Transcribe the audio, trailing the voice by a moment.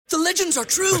The legends are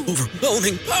true.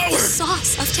 Overwhelming power! The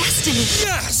sauce of destiny.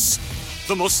 Yes!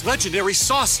 The most legendary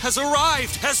sauce has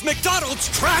arrived as McDonald's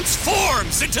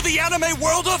transforms into the anime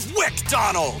world of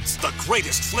WickDonald's. The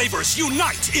greatest flavors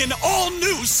unite in all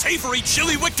new savory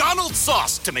chili McDonald's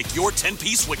sauce to make your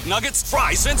 10-piece Wick Nuggets,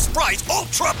 fries, and Sprite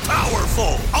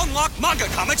ultra-powerful. Unlock manga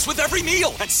comics with every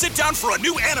meal and sit down for a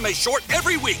new anime short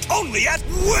every week only at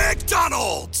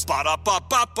WickDonald's.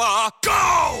 Ba-da-ba-ba-ba,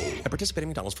 go! At participating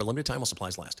McDonald's for a limited time while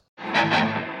supplies last.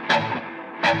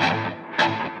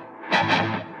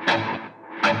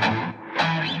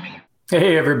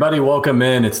 Hey everybody, welcome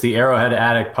in. It's the Arrowhead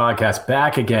Addict podcast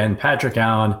back again. Patrick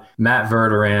Allen, Matt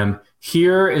Verderam.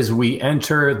 Here as we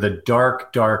enter the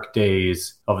dark, dark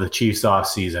days of the Chiefs off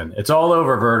season. It's all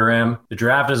over, Verderam. The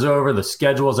draft is over. The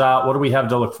schedule's out. What do we have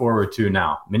to look forward to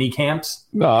now? Mini camps?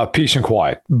 Peace and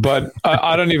quiet. But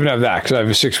I don't even have that because I have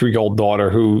a 6-week-old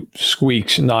daughter who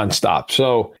squeaks nonstop.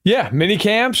 So yeah, mini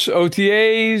camps,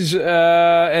 OTAs,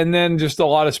 and then just a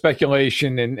lot of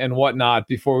speculation and whatnot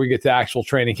before we get to actual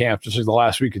training camp, just like the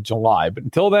last week of July. But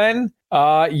until then,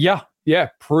 yeah,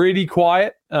 pretty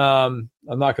quiet.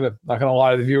 I'm not gonna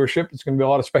lie to the viewership. It's gonna be a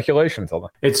lot of speculation until then.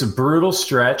 It's a brutal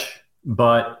stretch,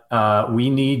 but we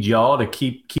need y'all to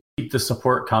keep the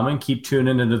support coming. Keep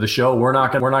tuning into the show. We're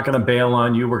not gonna bail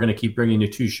on you. We're gonna keep bringing you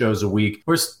 2 shows a week.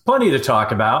 There's plenty to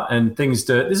talk about and things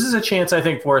to. This is a chance, I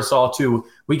think, for us all to.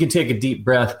 We can take a deep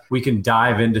breath. We can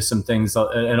dive into some things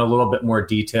in a little bit more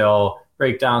detail.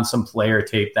 Break down some player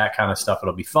tape, that kind of stuff.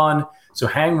 It'll be fun. So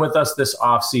hang with us this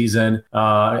off season,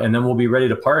 and then we'll be ready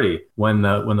to party when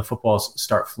the footballs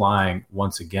start flying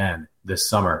once again this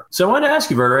summer. So I wanted to ask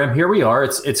you, Verderam, here we are.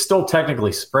 It's still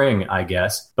technically spring, I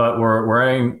guess, but we're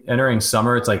entering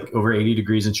summer. It's like over 80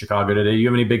 degrees in Chicago today. You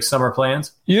have any big summer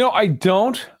plans? I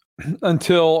don't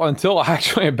until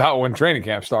actually about when training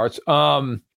camp starts.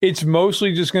 It's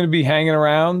mostly just going to be hanging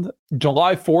around.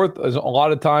 July 4th is a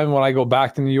lot of time when I go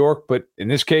back to New York, but in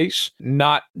this case,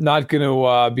 not going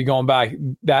to be going back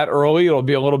that early. It'll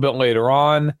be a little bit later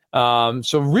on.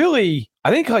 So really,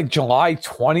 I think like July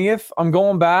 20th, I'm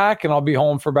going back and I'll be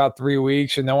home for about 3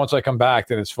 weeks. And then once I come back,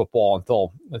 then it's football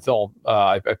until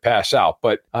I pass out.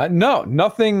 But no,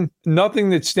 nothing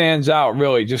that stands out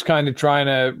really. Just kind of trying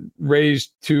to raise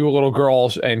 2 little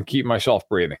girls and keep myself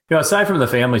breathing. Aside from the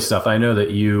family stuff, I know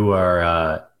that you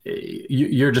are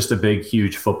you're just a big,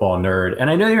 huge football nerd,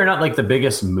 and I know you're not like the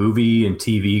biggest movie and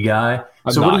TV guy.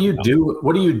 So what do you do?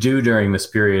 What do you do during this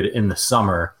period in the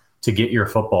summer to get your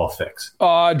football fix?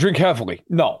 Drink heavily.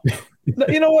 No.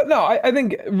 You know what? No, I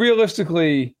think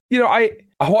realistically, I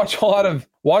watch a lot of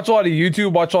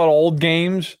YouTube, watch a lot of old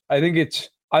games. I think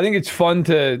it's fun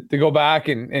to go back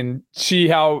and see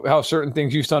how certain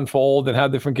things used to unfold and how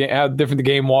different the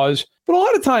game was. But a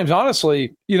lot of times,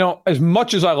 honestly, as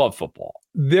much as I love football,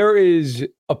 there is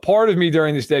a part of me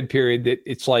during this dead period that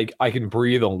it's like I can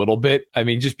breathe a little bit. I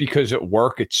mean, just because at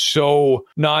work, it's so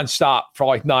nonstop for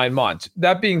like 9 months.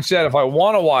 That being said, if I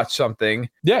want to watch something,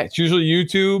 it's usually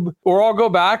YouTube, or I'll go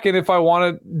back. And if I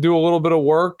want to do a little bit of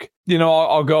work,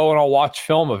 I'll go and I'll watch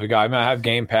film of a guy. I mean, I have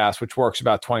Game Pass, which works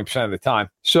about 20% of the time.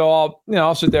 So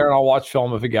I'll sit there and I'll watch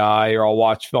film of a guy, or I'll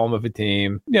watch film of a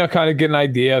team, kind of get an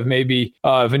idea of maybe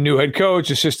of a new head coach,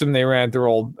 a system they ran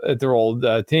at their old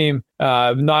team.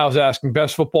 Niles asking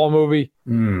best football movie.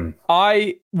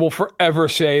 I will forever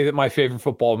say that my favorite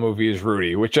football movie is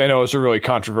Rudy, which I know is a really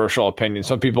controversial opinion.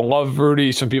 Some people love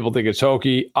Rudy. Some people think it's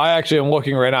hokey. I actually am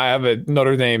looking right now. I have a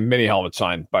Notre Dame mini helmet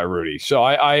signed by Rudy. So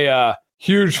I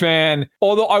huge fan.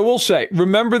 Although I will say,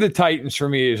 Remember the Titans for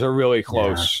me is a really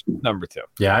close number 2.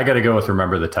 Yeah, I got to go with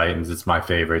Remember the Titans. It's my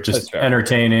favorite. Just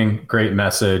entertaining, great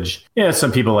message. Yeah,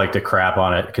 some people like to crap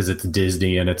on it because it's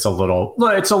Disney and it's a little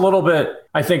bit.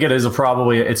 I think it's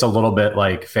a little bit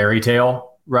like fairy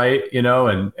tale, right?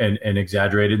 And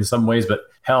exaggerated in some ways. But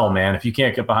hell, man, if you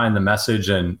can't get behind the message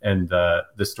and the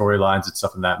storylines and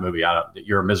stuff in that movie,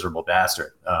 you're a miserable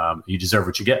bastard. You deserve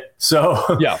what you get.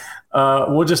 So yeah.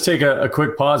 We'll just take a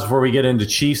quick pause before we get into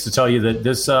Chiefs to tell you that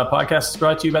this podcast is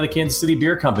brought to you by the Kansas City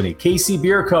Beer Company, KC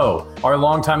Beer Co., our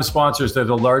longtime sponsors. They're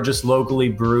the largest locally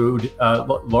owned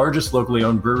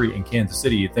brewery in Kansas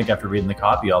City. You'd think after reading the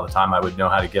copy all the time, I would know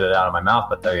how to get it out of my mouth,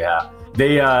 but there you have.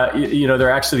 They,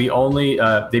 they're actually the only,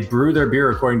 they brew their beer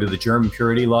according to the German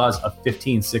purity laws of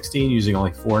 1516 using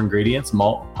only 4 ingredients,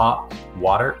 malt, hop,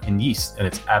 water, and yeast. And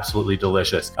it's absolutely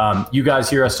delicious. You guys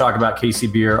hear us talk about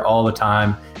KC Beer all the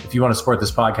time. If you want to support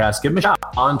this podcast, give them a shout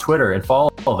on Twitter and follow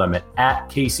them at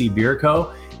KC Beer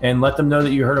Co. and let them know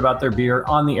that you heard about their beer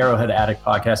on the Arrowhead Addict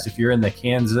podcast. If you're in the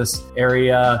Kansas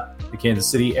area, the Kansas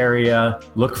City area,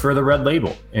 look for the red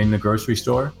label in the grocery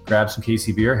store, grab some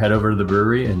KC beer, head over to the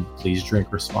brewery, and please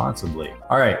drink responsibly.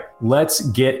 All right, let's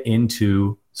get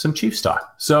into some Chiefs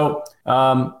talk. So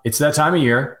it's that time of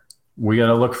year. We got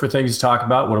to look for things to talk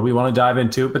about. What do we want to dive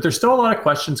into? But there's still a lot of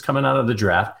questions coming out of the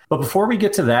draft. But before we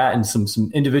get to that and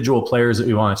some individual players that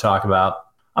we want to talk about,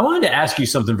 I wanted to ask you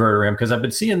something, Verderam, because I've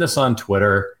been seeing this on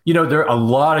Twitter. You know, there are a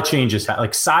lot of changes,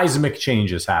 like seismic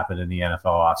changes happened in the NFL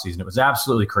offseason. It was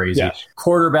absolutely crazy. Yes.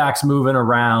 Quarterbacks moving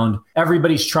around.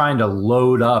 Everybody's trying to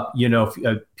load up. You know,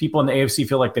 people in the AFC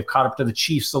feel like they've caught up to the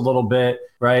Chiefs a little bit,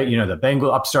 right? You know, the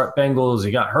upstart Bengals,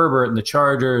 you got Herbert and the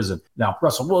Chargers, and now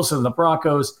Russell Wilson and the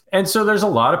Broncos. And so there's a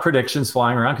lot of predictions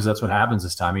flying around because that's what happens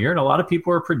this time of year. And a lot of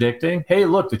people are predicting, hey,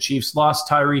 look, the Chiefs lost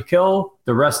Tyreek Hill.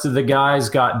 The rest of the guys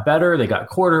got better. They got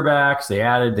quarterbacks.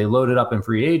 They loaded up in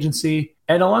free agency.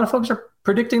 And a lot of folks are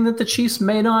predicting that the Chiefs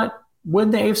may not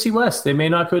win the AFC West. They may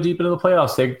not go deep into the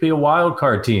playoffs. They could be a wild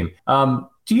card team.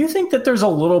 Do you think that there's a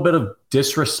little bit of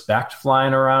disrespect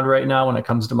flying around right now when it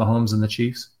comes to Mahomes and the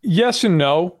Chiefs? Yes and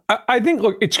no. I think,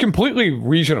 look, it's completely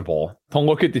reasonable to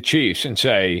look at the Chiefs and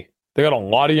say they got a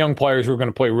lot of young players who are going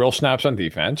to play real snaps on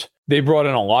defense. They brought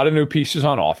in a lot of new pieces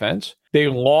on offense. They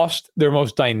lost their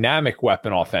most dynamic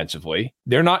weapon offensively.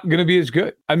 They're not going to be as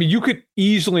good. I mean, you could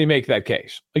easily make that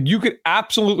case. Like, you could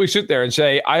absolutely sit there and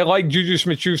say, I like Juju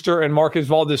Smith-Schuster and Marcus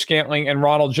Valdes-Scantling and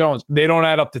Ronald Jones. They don't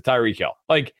add up to Tyreek Hill.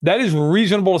 Like, that is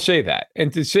reasonable to say that.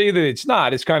 And to say that it's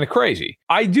not, it's kind of crazy.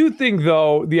 I do think,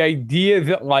 though, the idea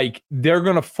that, like, they're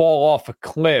going to fall off a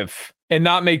cliff and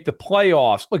not make the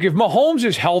playoffs. Look, if Mahomes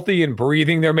is healthy and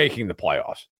breathing, they're making the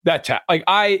playoffs. That's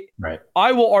I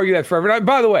will argue that forever. And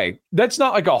by the way, that's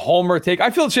not like a homer take.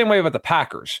 I feel the same way about the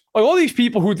Packers. Like, all these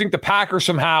people who think the Packers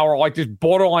somehow are like this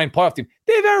borderline playoff team.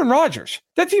 They have Aaron Rodgers.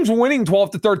 That team's winning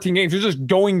 12 to 13 games. They're just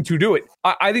going to do it.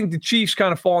 I think the Chiefs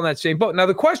kind of fall in that same boat. Now,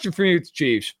 the question for me with the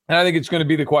Chiefs, and I think it's going to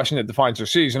be the question that defines their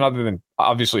season, other than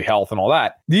obviously health and all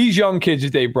that, these young kids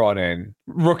that they brought in,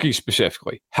 rookies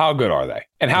specifically, how good are they?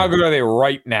 And how good are they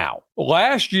right now?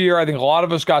 Last year, I think a lot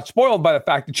of us got spoiled by the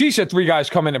fact the Chiefs had three guys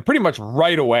come in and pretty much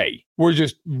right away were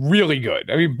just really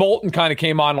good. I mean, Bolton kind of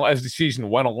came on as the season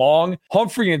went along.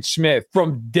 Humphrey and Smith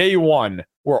from day one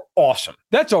were awesome.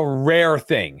 That's a rare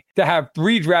thing to have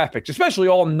three draft picks, especially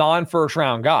all non-first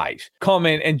round guys, come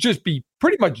in and just be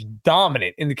pretty much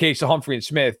dominant in the case of Humphrey and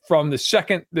Smith from the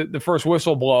second the first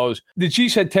whistle blows. The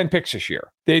Chiefs had 10 picks this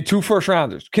year. They had 2 first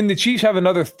rounders. Can the Chiefs have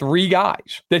another 3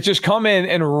 guys that just come in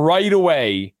and right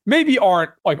away maybe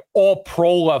aren't like all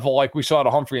pro level like we saw to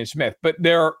Humphrey and Smith, but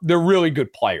they're really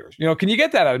good players. You know, can you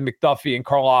get that out of McDuffie and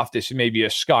Karlaftis and maybe a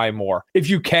Sky Moore? If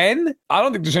you can, I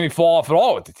don't think there's any fall off at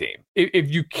all with the team.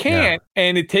 If you can't,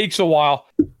 and it takes a while,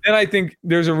 then I think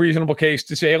there's a reasonable case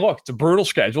to say, look, it's a brutal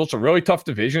schedule. It's a really tough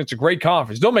division. It's a great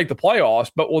conference. They'll make the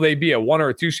playoffs, but will they be a 1 or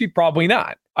a 2 seed? Probably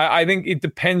not. I think it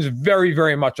depends very,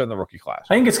 very much on the rookie class.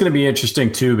 I think it's going to be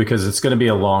interesting, too, because it's going to be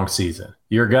a long season.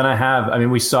 You're going to have, I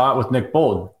mean, we saw it with Nick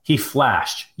Bolton. He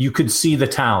flashed. You could see the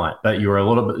talent, but you were a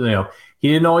little bit, you know, he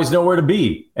didn't always know where to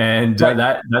be. And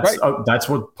that's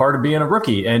what part of being a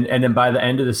rookie. And then by the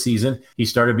end of the season, he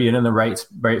started being in the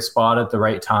right spot at the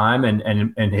right time.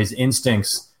 And his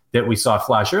instincts that we saw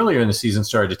flash earlier in the season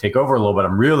started to take over a little bit.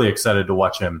 I'm really excited to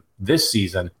watch him this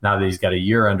season now that he's got a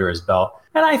year under his belt.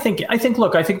 And I think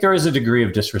there is a degree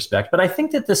of disrespect, but I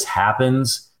think that this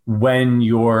happens when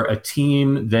you're a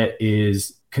team that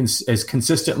is as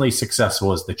consistently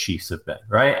successful as the Chiefs have been,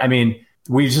 right? I mean,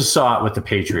 we just saw it with the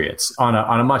Patriots on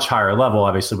a much higher level,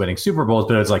 obviously winning Super Bowls,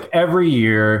 but it's like every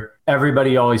year,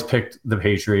 everybody always picked the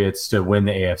Patriots to win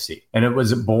the AFC. And it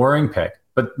was a boring pick.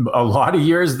 But a lot of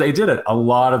years they did it.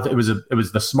 It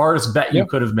was the smartest bet you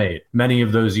could have made many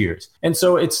of those years. And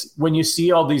so it's when you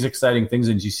see all these exciting things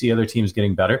and you see other teams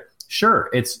getting better, sure,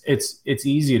 it's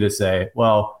easy to say,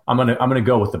 well, I'm gonna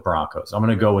go with the Broncos. I'm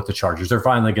gonna go with the Chargers. They're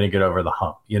finally gonna get over the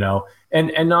hump, you know,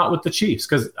 and not with the Chiefs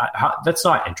because that's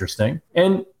not interesting.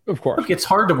 And of course, look, it's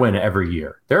hard to win every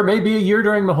year. There may be a year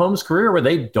during Mahomes' career where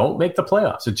they don't make the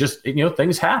playoffs. It just, you know,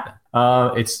 things happen.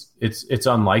 It's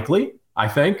unlikely, I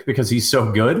think, because he's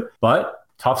so good, but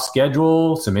tough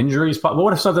schedule, some injuries. But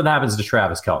what if something happens to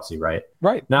Travis Kelce, right?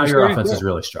 Right. Now your offense is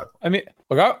really struggling. I mean,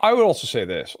 look, I would also say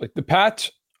this, like the Pats,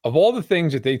 of all the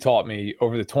things that they taught me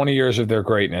over the 20 years of their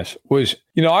greatness was,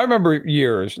 you know, I remember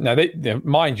years, now they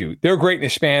mind you, their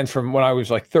greatness spans from when I was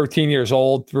like 13 years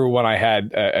old through when I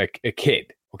had a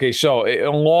kid. Okay. So a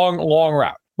long, long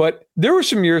route. But there were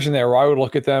some years in there where I would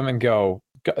look at them and go,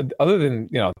 other than,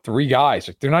 three guys,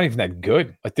 like they're not even that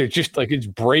good. Like they're just like, it's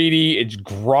Brady, it's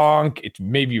Gronk, it's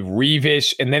maybe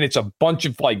Revis, and then it's a bunch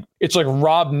of it's like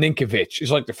Rob Ninkovich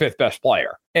is like the fifth best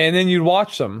player. And then you'd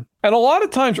watch them. And a lot of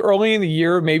times early in the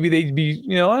year, maybe they'd be,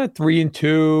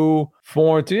 3-2,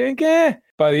 4-2.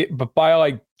 But by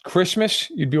like Christmas,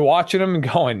 you'd be watching them and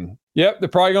going, yep, they're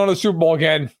probably going to the Super Bowl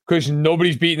again because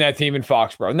nobody's beating that team in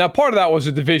Foxborough. Now, part of that was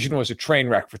the division was a train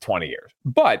wreck for 20 years.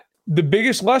 But the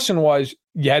biggest lesson was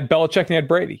you had Belichick and you had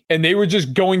Brady, and they were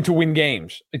just going to win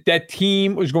games. Like that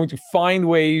team was going to find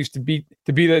ways to beat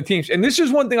other teams. And this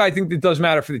is one thing I think that does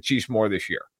matter for the Chiefs more this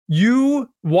year. You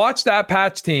watch that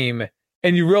Pats team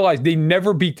and you realize they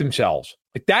never beat themselves.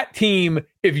 Like that team,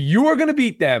 if you were going to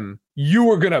beat them, you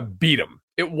were going to beat them.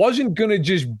 It wasn't going to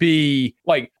just be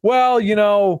like, well,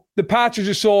 the Pats are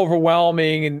just so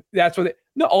overwhelming and that's what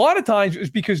no, a lot of times it was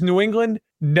because New England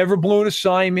never blew an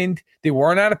assignment. They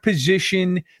weren't out of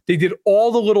position. They did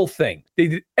all the little thing. They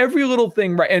did every little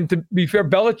thing right. And to be fair,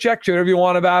 Belichick, whatever you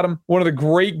want about him, one of the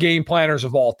great game planners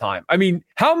of all time. I mean,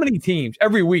 how many teams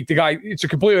every week, it's a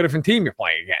completely different team you're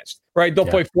playing against, right? They'll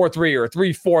play 4-3 or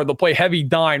 3-4. They'll play heavy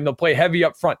dime. They'll play heavy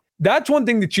up front. That's one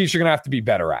thing the Chiefs are going to have to be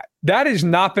better at. That has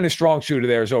not been a strong suit of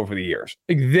theirs over the years.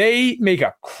 Like they make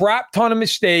a crap ton of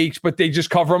mistakes, but they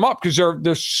just cover them up because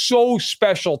they're so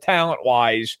special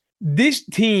talent-wise. This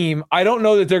team, I don't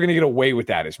know that they're going to get away with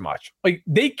that as much. Like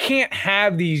they can't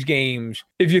have these games,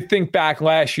 if you think back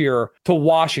last year to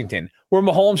Washington, where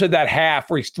Mahomes had that half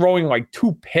where he's throwing like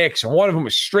 2 picks and one of them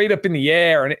was straight up in the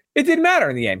air. And it didn't matter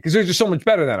in the end because they're just so much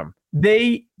better than them.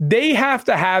 They have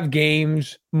to have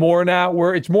games more now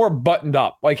where it's more buttoned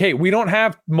up. Like, hey, we don't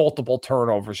have multiple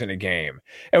turnovers in a game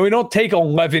and we don't take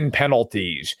 11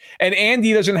 penalties. And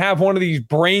Andy doesn't have one of these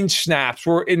brain snaps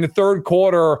where in the third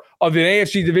quarter of an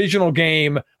AFC divisional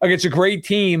game against a great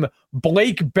team,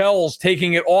 Blake Bell's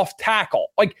taking it off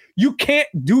tackle. Like you can't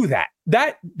do that.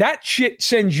 That shit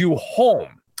sends you home.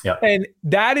 Yeah. And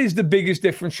that is the biggest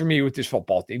difference for me with this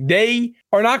football team. They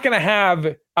are not going to have,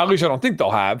 at least I don't think they'll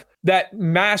have, that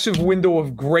massive window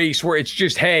of grace where it's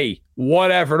just, hey,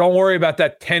 whatever, don't worry about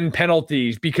that 10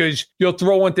 penalties because you'll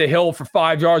throw one to Hill for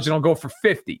 5 yards and it'll go for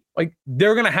 50. Like,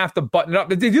 they're going to have to button it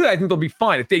up. If they do that, I think they'll be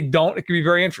fine. If they don't, it could be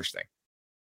very interesting.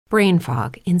 Brain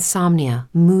fog, insomnia,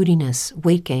 moodiness,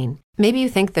 weight gain. Maybe you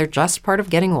think they're just part of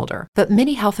getting older, but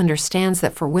MIDI Health understands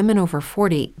that for women over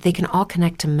 40, they can all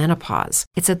connect to menopause.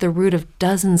 It's at the root of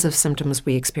dozens of symptoms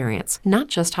we experience, not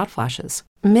just hot flashes.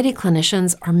 MIDI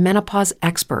clinicians are menopause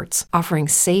experts, offering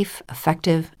safe,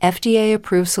 effective,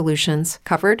 FDA-approved solutions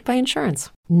covered by insurance.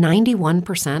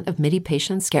 91% of MIDI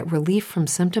patients get relief from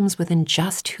symptoms within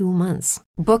just 2 months.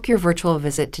 Book your virtual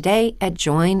visit today at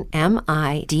joinmidi.com.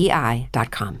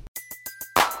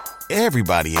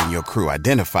 Everybody in your crew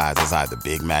identifies as either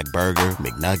Big Mac Burger,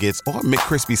 McNuggets, or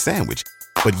McCrispy Sandwich.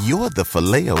 But you're the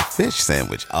Filet-O-Fish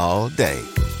Sandwich all day.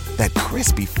 That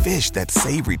crispy fish, that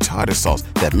savory tartar sauce,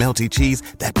 that melty cheese,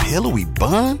 that pillowy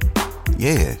bun.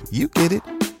 Yeah, you get it.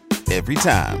 Every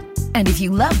time. And if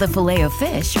you love the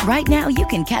Filet-O-Fish, right now you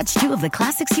can catch 2 of the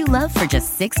classics you love for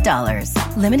just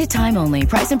 $6. Limited time only.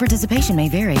 Price and participation may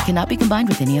vary. Cannot be combined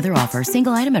with any other offer.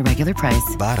 Single item at regular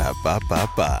price.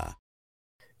 Ba-da-ba-ba-ba.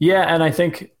 Yeah, and I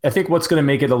think what's going to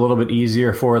make it a little bit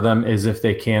easier for them is if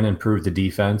they can improve the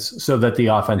defense so that the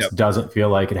offense doesn't feel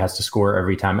like it has to score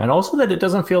every time, and also that it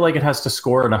doesn't feel like it has to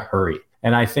score in a hurry.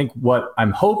 And I think what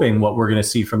we're going to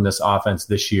see from this offense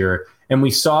this year, and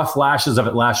we saw flashes of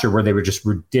it last year where they were just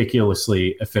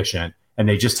ridiculously efficient, and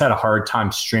they just had a hard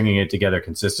time stringing it together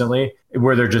consistently,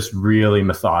 where they're just really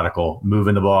methodical,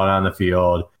 moving the ball down the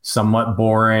field, somewhat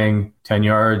boring, 10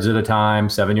 yards at a time,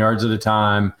 7 yards at a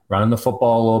time, running the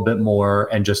football a little bit more,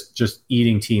 and just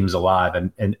eating teams alive.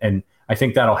 And I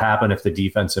think that'll happen if the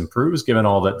defense improves, given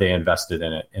all that they invested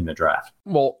in it in the draft.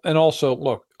 Well, and also,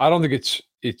 look, I don't think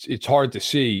it's hard to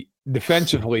see.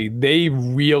 Defensively, they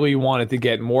really wanted to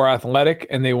get more athletic,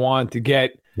 and they wanted to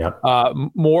get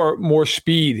more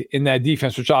speed in that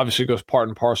defense, which obviously goes part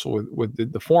and parcel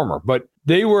with the former. But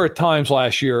they were at times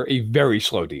last year a very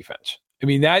slow defense. I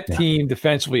mean, that team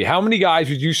defensively, how many guys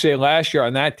would you say last year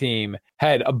on that team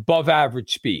had above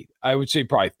average speed? I would say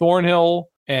probably Thornhill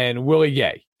and Willie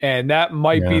Gay. And that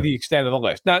might be the extent of the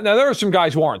list. Now there are some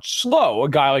guys who aren't slow, a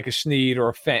guy like a Snead or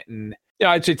a Fenton.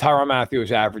 I'd say Tyrann Mathieu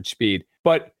is average speed.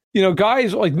 But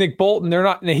guys like Nick Bolton,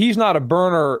 he's not a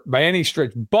burner by any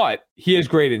stretch, but he has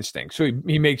great instincts. So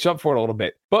he makes up for it a little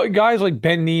bit. But guys like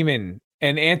Ben Neiman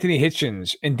and Anthony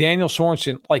Hitchens and Daniel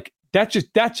Sorensen, like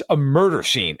that's a murder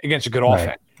scene against a good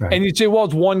offense. Right. And you'd say, well,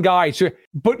 it's one guy.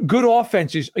 But good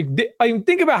offenses,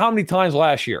 think about how many times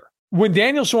last year when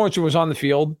Daniel Sorensen was on the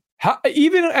field,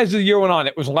 even as the year went on,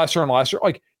 it was lesser and lesser.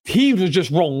 Like, teams would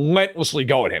just relentlessly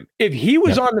go at him. If he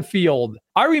was on the field,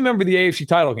 I remember the AFC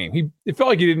title game. It felt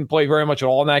like he didn't play very much at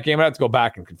all in that game. I have to go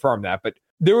back and confirm that. But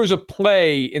there was a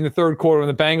play in the third quarter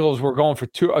when the Bengals were going for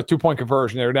a 2-point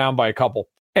conversion. They were down by a couple.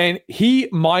 And he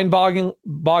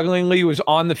mind-bogglingly was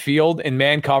on the field in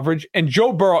man coverage. And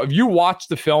Joe Burrow, if you watch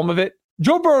the film of it,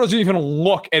 Joe Burrow doesn't even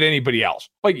look at anybody else.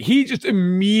 Like, he just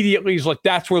immediately is like,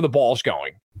 that's where the ball's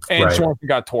going. And Sorensen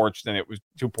got torched, and it was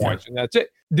 2 points, and that's it.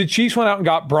 The Chiefs went out and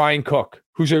got Brian Cook,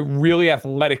 who's a really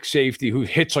athletic safety who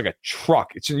hits like a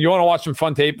truck. You want to watch some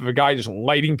fun tape of a guy just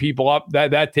lighting people up?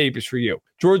 That tape is for you.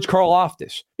 George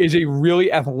Karlaftis is a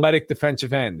really athletic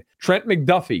defensive end. Trent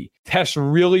McDuffie tests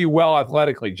really well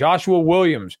athletically. Joshua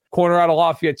Williams, corner out of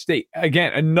Lafayette State.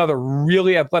 Again, another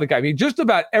really athletic guy. I mean, just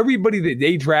about everybody that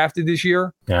they drafted this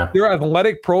year, their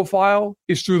athletic profile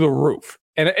is through the roof.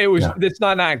 And it's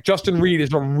not an accident. Justin Reed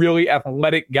is a really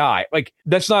athletic guy. Like,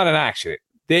 that's not an accident.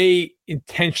 They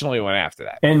intentionally went after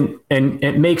that. And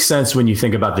it makes sense when you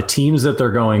think about the teams that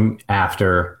they're going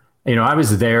after. You know, I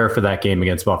was there for that game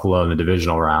against Buffalo in the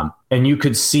divisional round, and you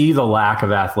could see the lack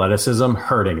of athleticism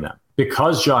hurting them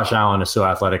because Josh Allen is so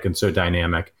athletic and so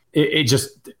dynamic.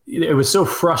 It was so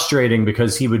frustrating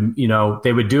because they would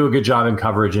do a good job in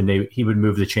coverage and he would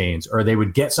move the chains, or they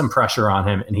would get some pressure on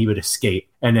him and he would escape,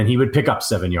 and then he would pick up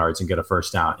 7 yards and get a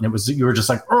first down. And you were just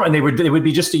like, oh, and they would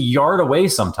be just a yard away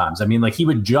sometimes. I mean, like, he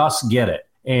would just get it.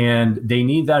 And they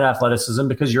need that athleticism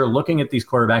because you're looking at these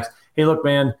quarterbacks. Hey, look,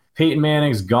 man, Peyton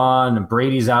Manning's gone.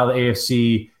 Brady's out of the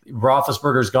AFC.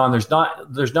 Roethlisberger's gone.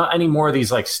 There's not any more of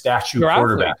these like statue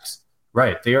quarterbacks. Athletes.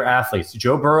 Right. They are athletes.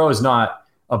 Joe Burrow is not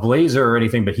a blazer or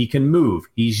anything, but he can move.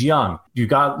 He's young. You've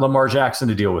got Lamar Jackson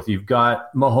to deal with. You've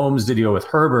got Mahomes to deal with.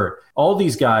 Herbert. All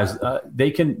these guys,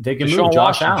 they can move.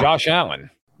 Josh Allen.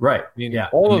 Right. I mean,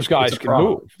 all those guys can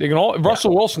move. They can all.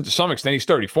 Russell Wilson, to some extent, he's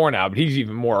 34 now, but he's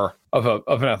even more of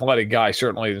an athletic guy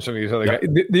certainly than some of these other guys.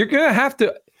 You're gonna have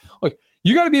to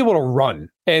you got to be able to run.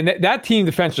 And that team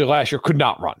defensively last year could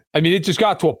not run. I mean, it just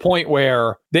got to a point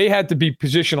where they had to be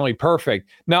positionally perfect.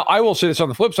 Now, I will say this on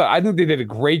the flip side. I think they did a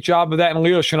great job of that. And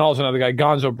Leo Chenal is another guy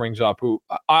Gonzo brings up, who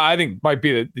I think might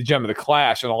be the gem of the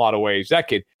class in a lot of ways. That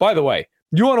kid, by the way,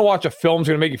 you want to watch a film that's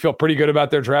going to make you feel pretty good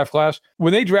about their draft class?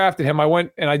 When they drafted him, I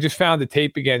went and I just found the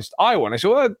tape against Iowa. And I said,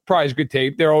 well, that probably is good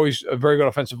tape. They're always a very good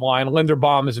offensive line.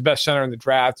 Linderbaum is the best center in the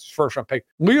draft, first-round pick.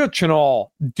 Leo Chenal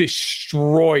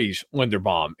destroys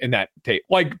Linderbaum in that tape,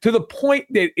 like to the point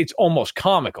that it's almost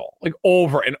comical, like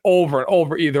over and over and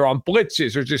over, either on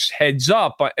blitzes or just heads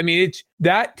up. I mean, it's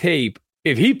that tape.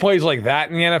 If he plays like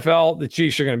that in the NFL, the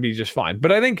Chiefs are going to be just fine.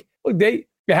 But I think, look, they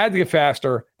had to get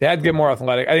faster. They had to get more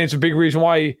athletic. I think it's a big reason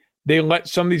why they let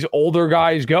some of these older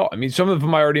guys go. I mean, some of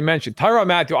them I already mentioned. Tyrann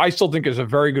Mathieu, I still think is a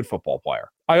very good football player.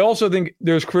 I also think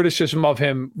there's criticism of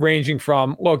him ranging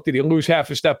from, look, did he lose half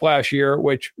a step last year,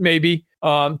 which maybe,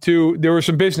 to there were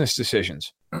some business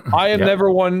decisions. I am never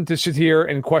one to sit here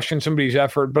and question somebody's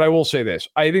effort, but I will say this.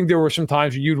 I think there were some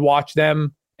times where you'd watch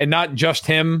them, and not just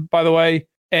him, by the way,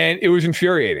 and it was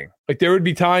infuriating. Like, there would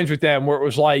be times with them where it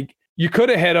was like, you could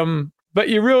have hit him, but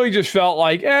you really just felt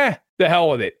like, the hell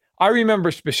with it. I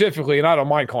remember specifically, and I don't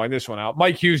mind calling this one out,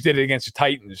 Mike Hughes did it against the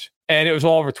Titans, and it was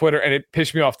all over Twitter, and it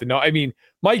pissed me off to know. I mean,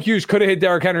 Mike Hughes could have hit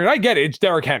Derrick Henry, and I get it, it's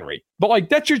Derrick Henry. But, like,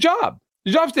 that's your job.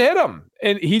 Your job's to hit him.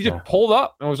 And he just pulled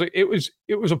up, and it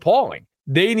was appalling.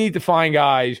 They need to find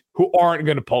guys who aren't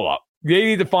going to pull up. They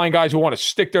need to find guys who want to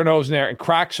stick their nose in there and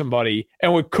crack somebody.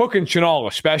 And with Cook and Chenal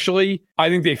especially, I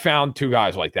think they found two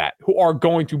guys like that who are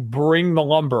going to bring the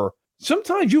lumber.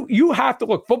 Sometimes you have to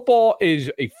look. Football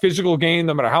is a physical game,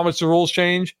 no matter how much the rules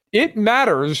change. It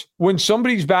matters when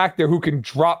somebody's back there who can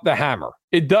drop the hammer.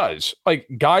 It does. Like,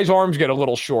 guys' arms get a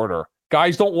little shorter.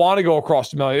 Guys don't want to go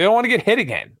across the middle. They don't want to get hit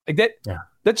again. Like that. Yeah.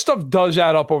 That stuff does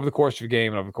add up over the course of a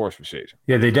game and over the course of a season.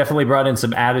 Yeah, they definitely brought in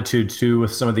some attitude, too,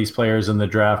 with some of these players in the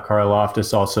draft.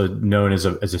 Karlaftis, also known as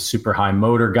a super high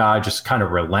motor guy, just kind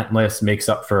of relentless, makes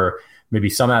up for maybe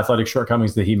some athletic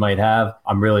shortcomings that he might have.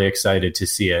 I'm really excited to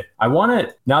see it. I want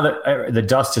to, now that the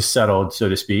dust has settled, so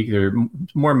to speak, there are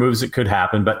more moves that could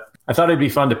happen, but I thought it'd be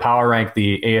fun to power rank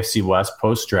the AFC West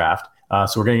post-draft.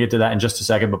 So we're going to get to that in just a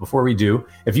second. But before we do,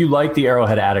 if you like the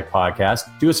Arrowhead Addict podcast,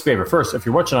 do us a favor. First, if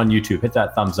you're watching on YouTube, hit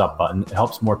that thumbs up button. It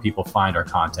helps more people find our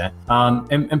content.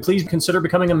 And please consider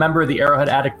becoming a member of the Arrowhead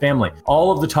Addict family. All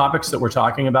of the topics that we're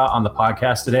talking about on the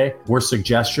podcast today were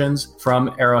suggestions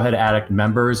from Arrowhead Addict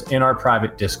members in our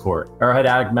private Discord. Arrowhead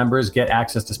Addict members get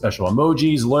access to special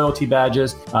emojis, loyalty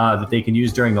badges that they can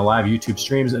use during the live YouTube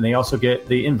streams. And they also get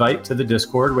the invite to the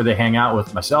Discord where they hang out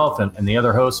with myself and the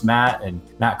other hosts, Matt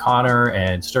Connor, Hammer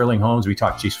and Sterling Holmes. We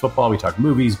talk Chiefs football, we talk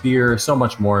movies, beer, so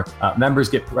much more. Members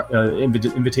get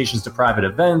invitations to private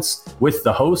events with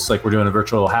the hosts, like we're doing a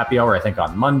virtual happy hour, I think,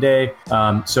 on Monday.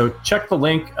 So check the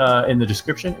link in the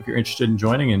description if you're interested in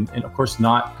joining, and of course,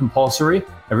 not compulsory.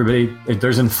 Everybody, if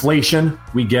there's inflation,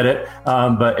 we get it.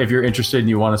 But if you're interested and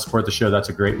you want to support the show, that's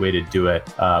a great way to do it.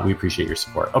 We appreciate your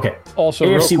support. Okay. Also,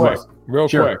 AFC real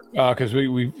quick, because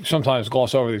we sometimes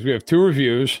gloss over these. We have 2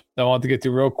 reviews that I want to get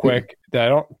to real quick that I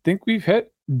don't think we've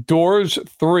hit.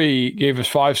 Doors3 gave us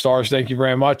 5 stars. Thank you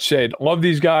very much. Said, love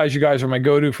these guys. You guys are my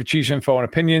go-to for Chiefs info and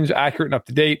opinions, accurate and up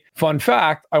to date. Fun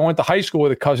fact, I went to high school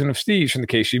with a cousin of Steve's from the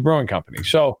KC Brewing Company.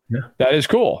 So that is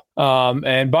cool.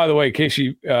 And by the way,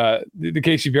 KC, the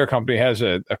KC Beer Company has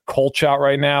a Kolsch out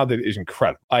right now that is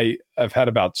incredible. I've had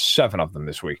about 7 of them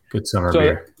this week. Good summer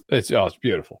beer. It's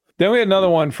beautiful. Then we had another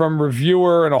one from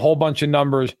reviewer and a whole bunch of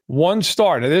numbers. 1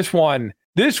 star. Now this one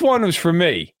was for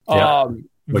me. Yeah.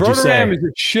 Verderam is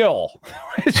a chill,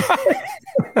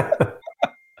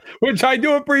 which I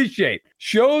do appreciate.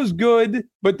 Show's good,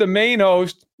 but the main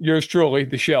host, yours truly,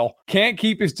 the shill, can't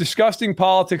keep his disgusting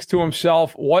politics to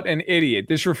himself. What an idiot.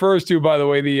 This refers to, by the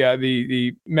way,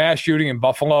 the mass shooting in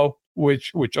Buffalo,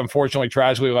 which unfortunately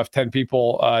tragically left 10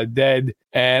 people dead.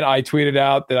 And I tweeted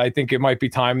out that I think it might be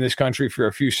time in this country for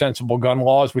a few sensible gun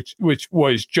laws, which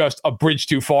was just a bridge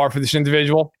too far for this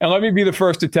individual. And let me be the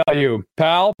first to tell you,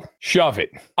 pal, shove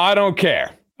it. I don't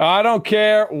care. I don't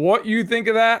care what you think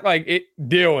of that.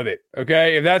 Deal with it.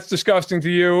 Okay. If that's disgusting to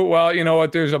you, well, you know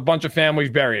what? There's a bunch of families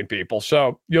burying people.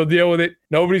 So you'll deal with it.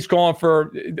 Nobody's calling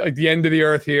for the end of the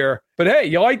earth here. But hey,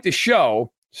 you like the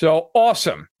show. So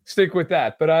awesome. Stick with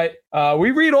that. But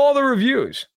we read all the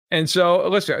reviews. And so,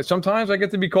 listen, sometimes I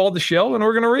get to be called the shill, and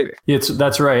we're going to read it.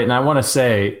 That's right. And I want to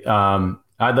say,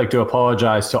 I'd like to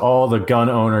apologize to all the gun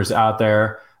owners out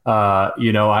there. I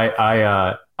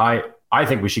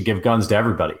think we should give guns to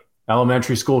everybody.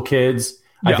 Elementary school kids.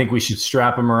 Yeah. I think we should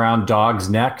strap them around dogs'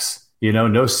 necks.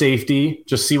 No safety.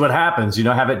 Just see what happens.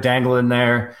 Have it dangling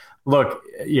there. Look,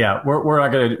 we're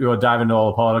not going to dive into all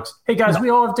the politics. Hey, guys, we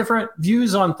all have different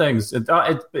views on things. It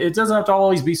doesn't have to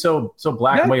always be so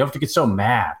black and white. You have to get so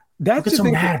mad. That's the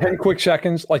thing for 10 quick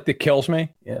seconds, that kills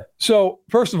me. Yeah. So,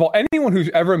 first of all, anyone who's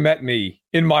ever met me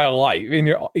in my life,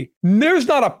 there's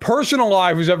not a person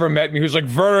alive who's ever met me who's like,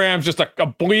 Verderam's just a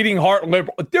bleeding heart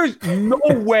liberal. There's no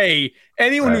way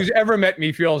anyone who's ever met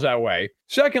me feels that way.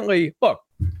 Secondly, look,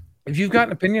 if you've got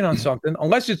an opinion on something,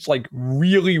 unless it's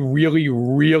really, really,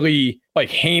 really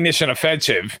heinous and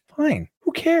offensive, fine.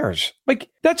 Who cares?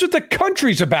 That's what the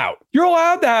country's about. You're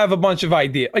allowed to have a bunch of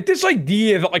ideas. This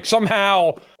idea that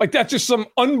somehow that's just some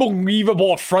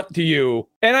unbelievable affront to you.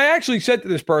 And I actually said to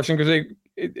this person, because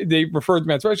they referred to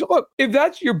me, so I said, look, if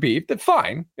that's your beef, then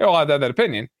fine. You're allowed to have that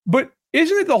opinion. But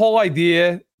isn't it the whole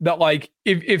idea that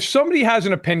if somebody has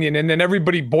an opinion and then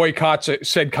everybody boycotts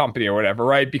said company or whatever,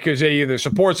 right? Because they either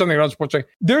support something or don't support something.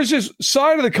 There's this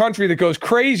side of the country that goes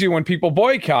crazy when people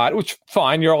boycott, which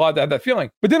fine, you're allowed to have that feeling.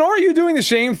 But then aren't you doing the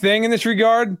same thing in this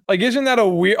regard? Isn't that a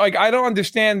weird, I don't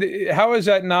understand. How is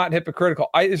that not hypocritical?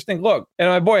 I just think, look, and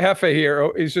my boy Hefe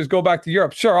here, he says, go back to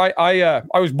Europe. Sure, I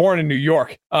was born in New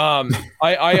York. I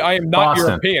am not Boston.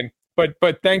 European, but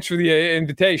thanks for the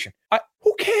invitation.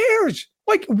 Who cares?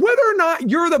 Whether or not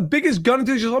you're the biggest gun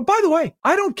enthusiast. By the way,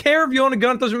 I don't care if you own a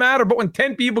gun, it doesn't matter. But when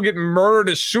 10 people get murdered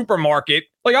at a supermarket,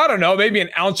 I don't know, maybe an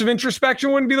ounce of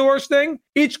introspection wouldn't be the worst thing.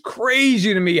 It's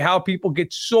crazy to me how people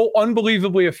get so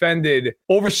unbelievably offended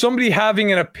over somebody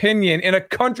having an opinion in a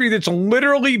country that's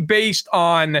literally based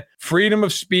on freedom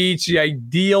of speech, the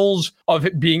ideals of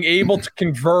being able to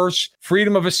converse,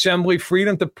 freedom of assembly,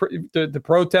 freedom to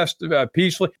protest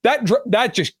peacefully.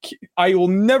 That just, I will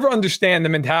never understand the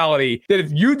mentality that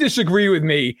if you disagree with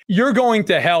me, you're going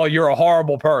to hell, you're a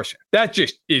horrible person. That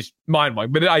just is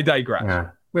mind-blowing, but I digress.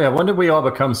 Yeah, when did we all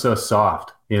become so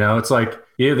soft? It's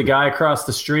you're the guy across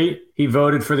the street, he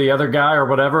voted for the other guy or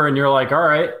whatever, and you're like, all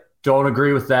right, don't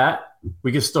agree with that.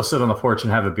 We can still sit on the porch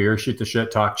and have a beer, shoot the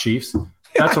shit, talk Chiefs.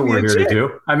 That's what we're here to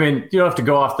do. You don't have to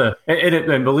go off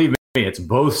and believe me, it's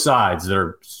both sides that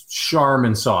are sharp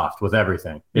and soft with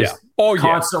everything. It's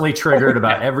constantly triggered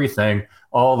about everything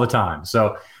all the time.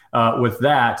 So with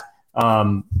that,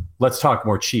 let's talk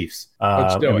more Chiefs.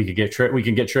 We can get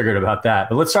triggered about that,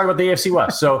 but let's talk about the AFC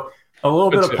West. So a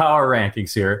little bit of power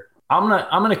rankings here. I'm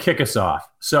gonna kick us off.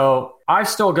 So I've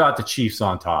still got the Chiefs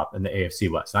on top in the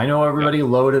AFC West. I know everybody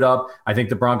loaded up. I think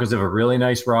the Broncos have a really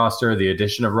nice roster. The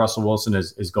addition of Russell Wilson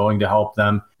is going to help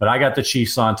them. But I got the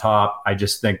Chiefs on top. I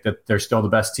just think that they're still the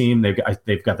best team.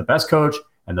 They've got the best coach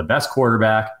and the best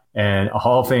quarterback and a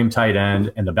Hall of Fame tight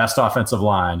end and the best offensive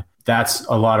line that's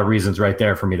a lot of reasons right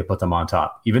there for me to put them on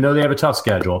top, even though they have a tough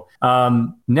schedule.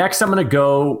 Next, I'm going to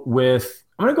go with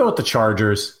the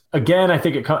Chargers. Again, I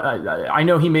think I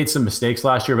know he made some mistakes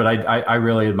last year, but I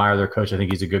really admire their coach. I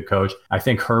think he's a good coach. I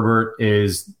think Herbert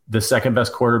is the second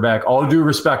best quarterback. All due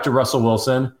respect to Russell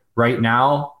Wilson, right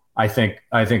now, I think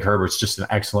Herbert's just an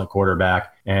excellent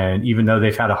quarterback. And even though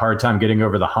they've had a hard time getting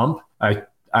over the hump,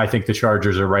 I think the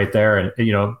Chargers are right there. And,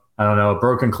 I don't know, a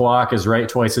broken clock is right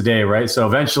twice a day, right? So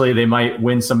eventually they might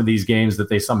win some of these games that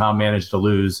they somehow managed to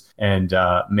lose and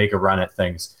make a run at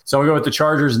things. So I'm going to go with the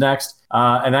Chargers next.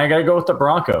 And I got to go with the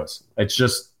Broncos. It's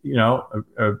just,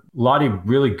 a lot of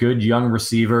really good young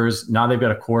receivers. Now they've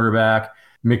got a quarterback.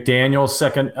 McDaniels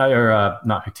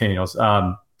not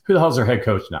McDaniels. Who the hell's their head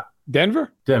coach now?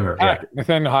 Denver. Yeah.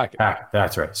 Nathaniel Hackett.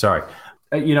 That's right. Sorry.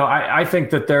 I think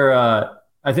that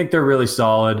they're really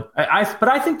solid. But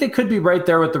I think they could be right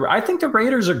there with I think the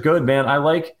Raiders are good, man. I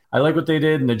like what they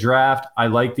did in the draft. I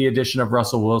like the addition of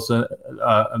Russell Wilson.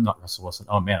 Not Russell Wilson.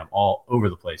 Oh man, I'm all over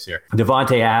the place here.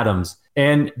 Devontae Adams.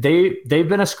 And they've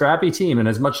been a scrappy team. And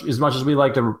as much as we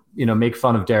like to, make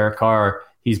fun of Derek Carr,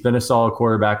 he's been a solid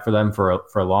quarterback for them for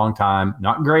a long time.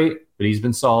 Not great, but he's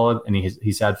been solid, and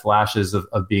he's had flashes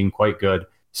of being quite good.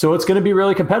 So it's going to be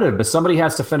really competitive, but somebody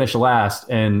has to finish last,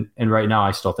 and right now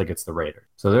I still think it's the Raiders.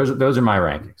 So those are my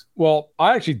rankings. Well,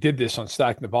 I actually did this on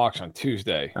Stacking the Box on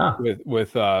Tuesday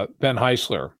with Ben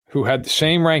Heisler, who had the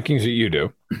same rankings that you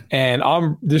do. And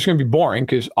this is going to be boring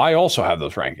because I also have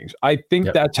those rankings. I think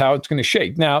that's how it's going to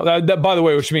shake. Now, that by the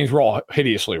way, which means we're all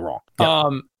hideously wrong.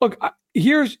 Yep. Look,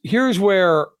 here's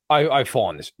where I fall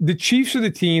on this. The Chiefs are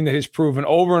the team that has proven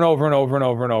over and over and over and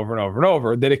over and over and over and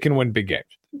over that it can win big games.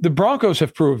 The Broncos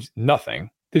have proved nothing.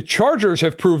 The Chargers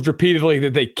have proved repeatedly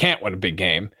that they can't win a big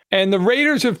game. And the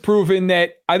Raiders have proven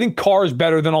that I think Carr is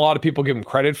better than a lot of people give him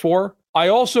credit for. I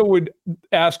also would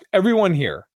ask everyone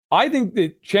here, I think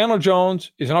that Chandler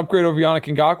Jones is an upgrade over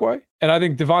Yannick Ngakoue, and I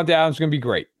think Devontae Adams is going to be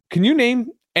great. Can you name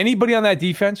anybody on that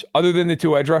defense other than the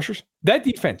two edge rushers? That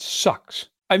defense sucks.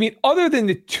 I mean, other than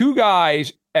the two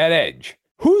guys at edge,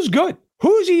 who's good?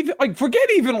 Who's even,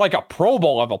 forget even a Pro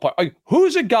Bowl level player.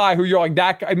 Who's a guy who you're like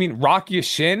that? I mean, Rock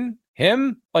Ya-Sin,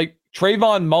 him,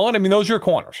 Trayvon Mullen. I mean, those are your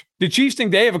corners. The Chiefs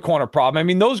think they have a corner problem. I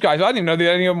mean, those guys, I didn't know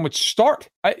that any of them would start.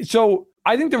 So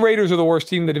I think the Raiders are the worst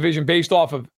team in the division based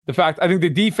off of the fact I think the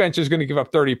defense is going to give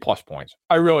up 30 plus points.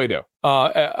 I really do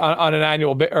on an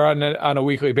annual or on a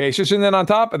weekly basis. And then on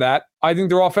top of that, I think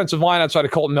their offensive line outside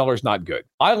of Colton Miller is not good.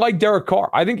 I like Derek Carr.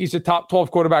 I think he's the top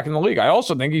 12 quarterback in the league. I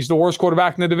also think he's the worst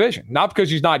quarterback in the division. Not because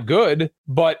he's not good,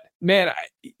 but man,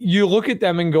 you look at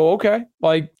them and go, okay,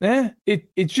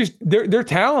 it's just they're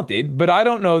talented, but I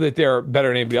don't know that they're better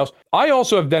than anybody else. I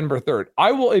also have Denver third.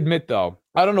 I will admit though,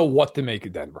 I don't know what to make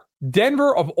of Denver.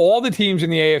 Denver, of all the teams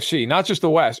in the AFC, not just the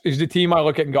West, is the team I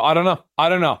look at and go, I don't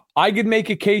know. I could make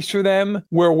a case for them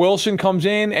where Wilson comes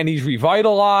in and he's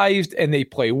revitalized and they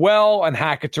play well and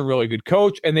Hackett's a really good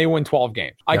coach and they win 12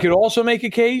 games. I could also make a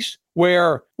case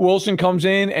where Wilson comes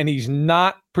in and he's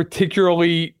not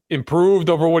particularly improved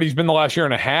over what he's been the last year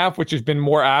and a half, which has been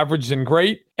more average than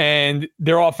great. And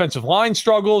their offensive line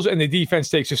struggles and the defense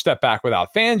takes a step back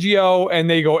without Fangio and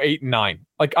they go 8-9.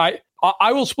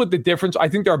 I will split the difference. I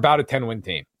think they're about a 10-win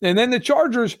team. And then the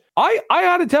Chargers, I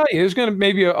got to tell you, it's going to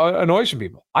maybe annoy some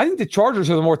people. I think the Chargers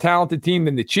are the more talented team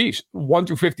than the Chiefs, 1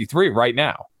 through 53 right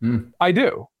now. I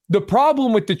do. The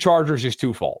problem with the Chargers is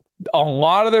twofold. A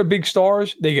lot of their big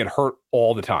stars, they get hurt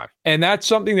all the time. And that's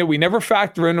something that we never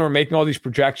factor in when we're making all these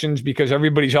projections because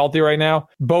everybody's healthy right now.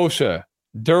 Bosa,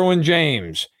 Derwin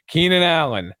James, Keenan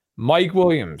Allen, Mike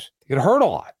Williams, they get hurt a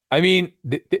lot. I mean,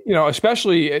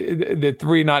 especially the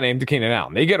three not named Keenan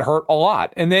Allen. They get hurt a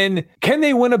lot. And then can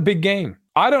they win a big game?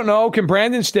 I don't know. Can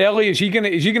Brandon Staley, is he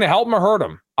gonna help him or hurt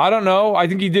him? I don't know. I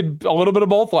think he did a little bit of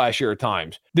both last year at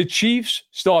times. The Chiefs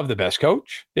still have the best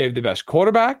coach. They have the best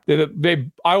quarterback.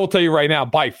 I will tell you right now,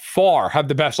 by far have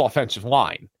the best offensive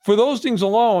line. For those things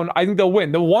alone, I think they'll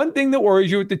win. The one thing that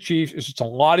worries you with the Chiefs is it's a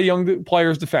lot of young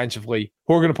players defensively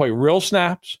who are going to play real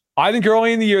snaps. I think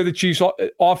early in the year, the Chiefs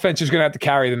offense is going to have to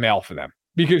carry the mail for them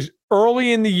because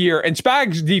early in the year, and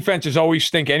Spags' defenses always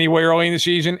stink anyway early in the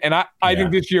season, and I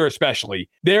think this year especially,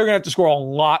 they're going to have to score a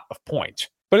lot of points.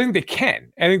 But I think they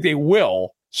can. I think they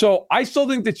will. So I still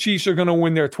think the Chiefs are going to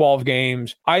win their 12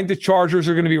 games. I think the Chargers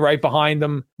are going to be right behind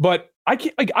them. But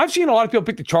I've seen a lot of people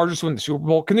pick the Chargers to win the Super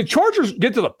Bowl. Can the Chargers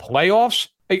get to the playoffs?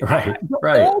 Right.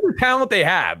 All the talent they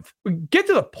have, get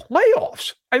to the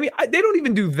playoffs. I mean, they don't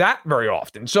even do that very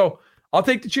often. So I'll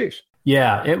take the Chiefs.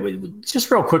 Yeah,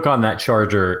 just real quick on that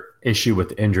Charger issue with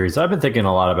the injuries. I've been thinking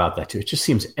a lot about that too. It just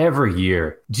seems every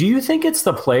year. Do you think it's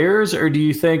the players or do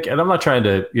you think, and I'm not trying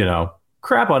to,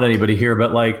 crap on anybody here,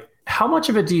 but like, how much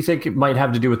of it do you think it might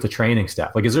have to do with the training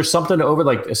staff? Like, is there something over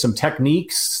like some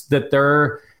techniques that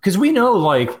because we know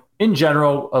like in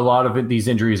general, a lot of these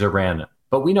injuries are random,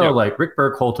 but we know like Rick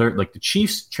Burkhalter, like the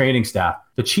Chiefs training staff,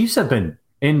 the Chiefs have been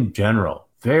in general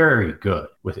very good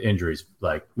with injuries.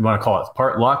 Like, you want to call it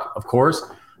part luck, of course,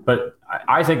 but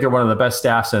I think they're one of the best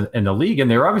staffs in the league, and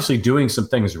they're obviously doing some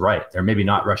things right. They're maybe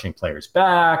not rushing players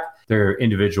back. They're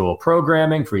individual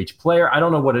programming for each player. I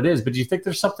don't know what it is, but do you think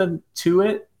there's something to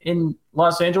it in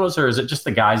Los Angeles, or is it just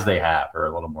the guys they have are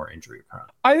a little more injury prone?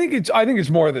 I think it's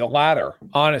more of the latter,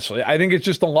 honestly. I think it's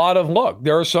just a lot of luck.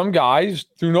 There are some guys,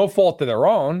 through no fault of their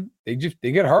own, they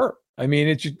get hurt. I mean,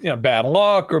 it's just, bad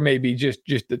luck, or maybe just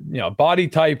body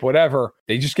type, whatever.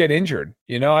 They just get injured.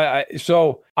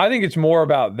 So I think it's more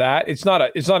about that. It's not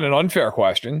an unfair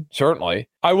question. Certainly,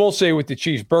 I will say with the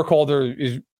Chiefs, Burkhalter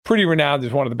is pretty renowned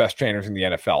as one of the best trainers in the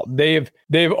NFL.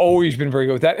 They've always been very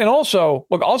good with that. And also,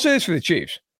 look, I'll say this for the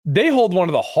Chiefs: they hold one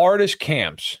of the hardest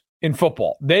camps in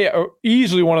football. They are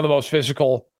easily one of the most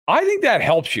physical. I think that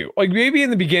helps you. Like, maybe in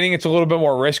the beginning, it's a little bit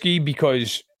more risky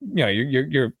because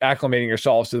you're acclimating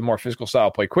yourselves to the more physical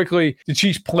style play quickly. The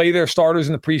Chiefs play their starters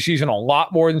in the preseason a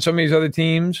lot more than some of these other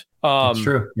teams. That's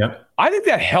true. Yep. I think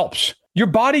that helps. Your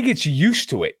body gets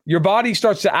used to it. Your body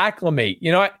starts to acclimate.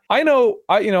 I know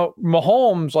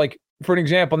Mahomes, like, for an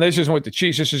example, and this isn't with the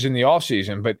Chiefs, this is in the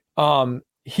offseason, but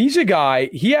he's a guy,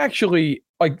 he actually,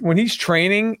 like, when he's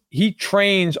training, he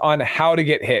trains on how to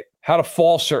get hit, how to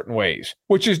fall certain ways,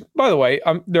 which is, by the way,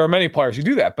 there are many players who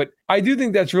do that, but I do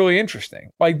think that's really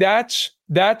interesting. Like, that's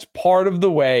part of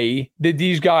the way that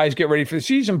these guys get ready for the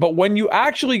season. But when you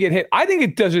actually get hit, I think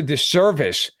it does a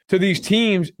disservice to these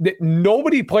teams that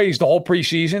nobody plays the whole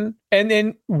preseason. And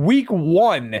then week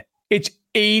one, it's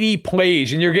 80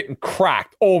 plays and you're getting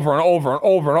cracked over and over and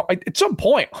over. And over. At some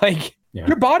point, like,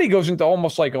 your body goes into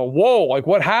almost like a whoa, like,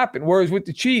 what happened? Whereas with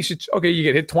the Chiefs, it's okay, you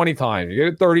get hit 20 times, you get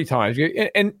hit 30 times,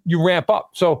 and you ramp up.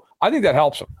 So I think that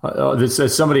helps them.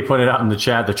 As somebody pointed out in the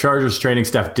chat, the Chargers training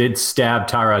staff did stab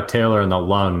Tyrod Taylor in the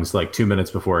lungs like 2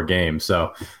 minutes before a game.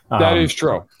 So that is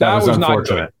true. That was not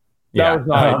good. That was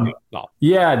not no.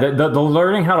 Yeah, the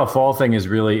learning how to fall thing is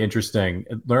really interesting.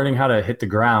 Learning how to hit the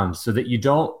ground so that you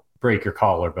don't break your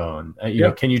collarbone.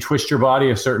 Can you twist your body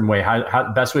a certain way? How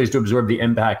the best way is to absorb the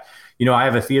impact. I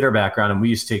have a theater background, and we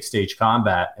used to take stage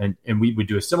combat, and we would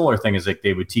do a similar thing. Is like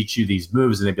they would teach you these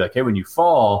moves, and they'd be like, hey, when you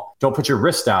fall, don't put your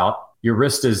wrist out. Your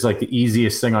wrist is like the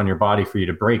easiest thing on your body for you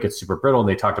to break. It's super brittle. And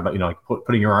they talked about, like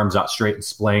putting your arms out straight and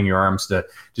splaying your arms to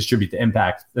distribute the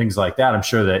impact, things like that. I'm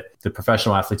sure that the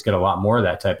professional athletes get a lot more of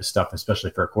that type of stuff, especially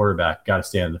for a quarterback. Got to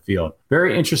stay on the field.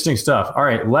 Very interesting stuff. All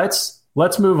right, let's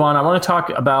move on. I want to talk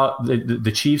about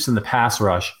the Chiefs and the pass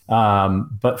rush.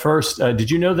 But first,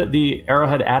 did you know that the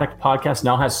Arrowhead Addict podcast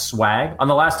now has swag? On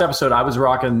the last episode, I was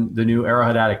rocking the new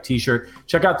Arrowhead Addict t-shirt.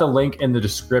 Check out the link in the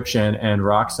description and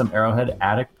rock some Arrowhead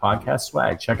Addict podcast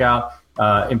swag. Check out,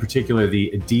 in particular,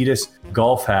 the Adidas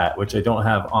golf hat, which I don't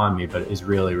have on me, but is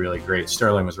really, really great.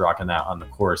 Sterling was rocking that on the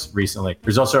course recently.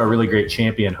 There's also a really great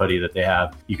champion hoodie that they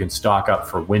have. You can stock up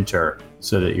for winter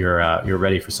so that you're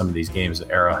ready for some of these games at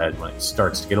Arrowhead when it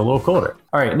starts to get a little colder.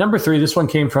 All right, number 3, this one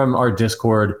came from our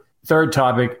Discord. Third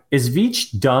topic, is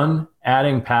Veach done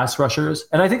adding pass rushers?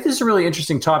 And I think this is a really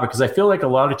interesting topic because I feel like a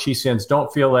lot of Chiefs fans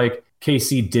don't feel like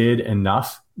KC did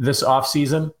enough this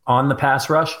offseason on the pass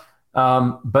rush.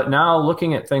 But now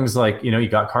looking at things like, you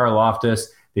got Karl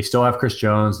Loftus, they still have Chris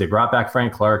Jones. They brought back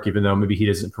Frank Clark, even though maybe he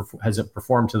hasn't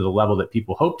performed to the level that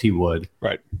people hoped he would.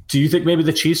 Right. Do you think maybe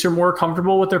the Chiefs are more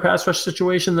comfortable with their pass rush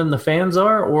situation than the fans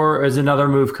are, or is another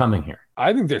move coming here?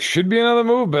 I think there should be another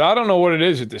move, but I don't know what it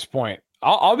is at this point.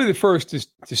 I'll be the first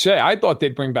to say I thought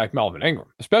they'd bring back Melvin Ingram,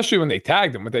 especially when they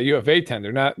tagged him with that UFA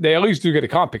tender. Now, they at least do get a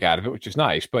comp pick out of it, which is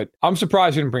nice, but I'm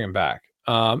surprised they didn't bring him back.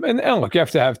 And look, you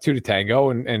have to have 2 to tango,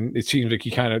 and it seems like he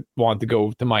kind of wanted to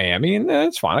go to Miami, and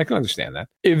that's fine. I can understand that.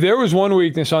 If there was one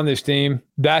weakness on this team,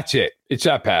 that's it. It's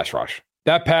that pass rush.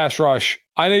 That pass rush.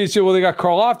 I know you say, well, they got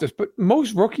Karl Loftus, but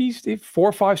most rookies, they have 4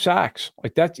 or 5 sacks.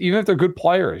 Like, that's even if they're good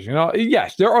players.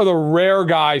 Yes, there are the rare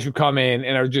guys who come in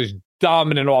and are just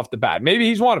dominant off the bat. Maybe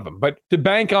he's one of them, but to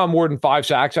bank on more than 5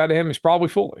 sacks out of him is probably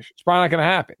foolish. It's probably not going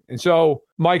to happen. And so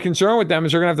my concern with them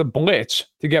is they're going to have to blitz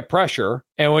to get pressure.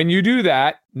 And when you do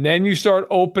that, then you start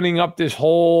opening up this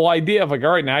whole idea of like, all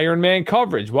right, now you're in man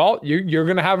coverage. Well, you're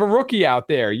going to have a rookie out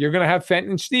there. You're going to have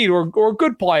Fenton and Snead or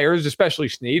good players, especially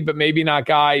Snead, but maybe not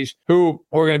guys who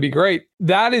are going to be great.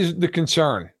 That is the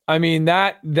concern. I mean,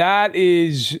 that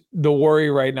is the worry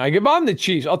right now. If I'm the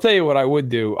Chiefs, I'll tell you what I would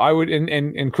do. I would,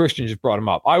 and Christian just brought him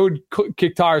up. I would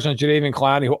kick tires on Jadeveon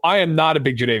Clowney, who I am not a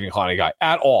big Jadeveon Clowney guy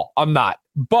at all. I'm not.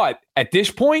 But at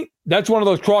this point, that's one of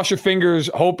those cross your fingers,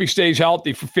 hope he stays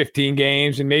healthy for 15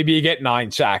 games, and maybe you get 9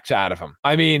 sacks out of him.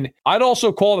 I mean, I'd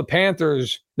also call the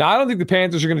Panthers. Now, I don't think the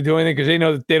Panthers are going to do anything because they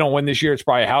know that they don't win this year. It's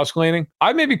probably a house cleaning.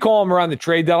 I'd maybe call them around the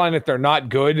trade deadline if they're not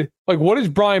good. Like, what does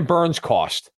Brian Burns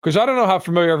cost? Because I don't know how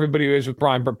familiar everybody is with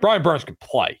Brian Burns. Brian Burns can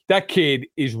play. That kid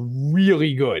is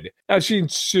really good. I've seen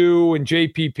Sue and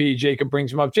JPP. Jacob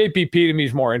brings him up. JPP to me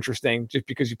is more interesting just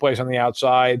because he plays on the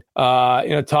outside.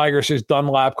 Tiger says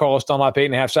Carlos Dunlap,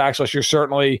 8.5 sacks last year.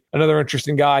 Certainly another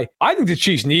interesting guy. I think the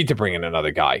Chiefs need to bring in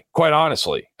another guy, quite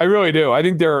honestly. I really do. I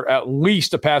think they're at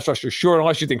least a pass rusher short,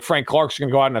 unless you think Frank Clark's going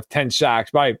to go out and have 10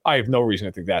 sacks. But I have no reason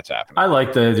to think that's happening. I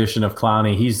like the addition of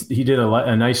Clowney. He did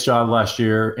a nice job last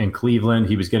year in Cleveland.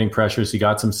 He was getting pressures. He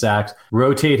got some sacks.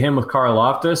 Rotate him with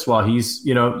Karlaftis while he's,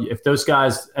 if those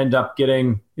guys end up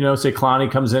getting, say Clowney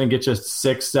comes in and gets you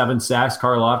 6-7 sacks,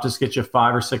 Karlaftis gets you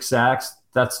 5 or 6 sacks.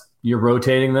 You're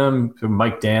rotating them.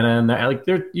 Mike Dana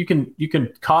and you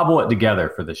can cobble it together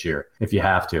for this year if you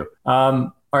have to.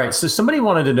 All right. So somebody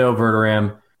wanted to know,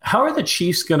 Verderam, how are the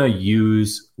Chiefs going to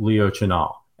use Leo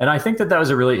Chenal? And I think that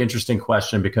was a really interesting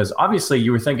question because obviously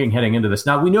you were thinking heading into this.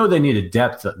 Now we know they needed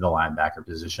depth at the linebacker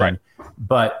position, right.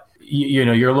 But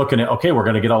you're looking at, okay, we're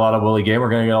going to get a lot of Willie Gay. We're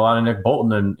going to get a lot of Nick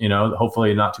Bolton and,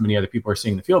 hopefully not too many other people are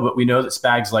seeing the field, but we know that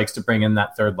Spags likes to bring in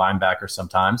that third linebacker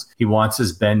sometimes. He wants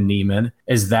his Ben Neiman.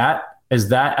 Is that,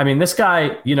 I mean, this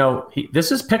guy,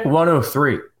 this is pick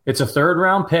 103. It's a 3rd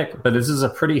round pick, but this is a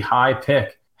pretty high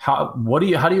pick. How do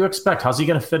you expect? How's he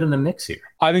going to fit in the mix here?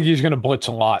 I think he's going to blitz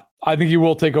a lot. I think he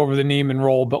will take over the Neiman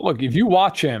role. But look, if you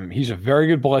watch him, he's a very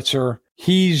good blitzer.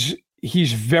 He's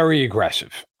very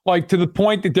aggressive. Like to the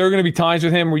point that there are going to be times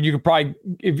with him where you could probably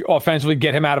offensively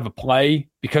get him out of a play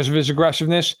because of his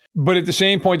aggressiveness. But at the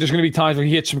same point, there's going to be times where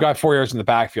he hits some guy 4 yards in the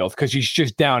backfield because he's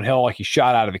just downhill like he's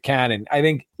shot out of a cannon. I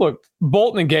think, look,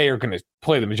 Bolton and Gay are going to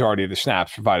play the majority of the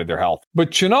snaps provided their health. But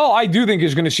Chenal, I do think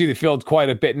is going to see the field quite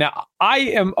a bit. Now, I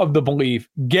am of the belief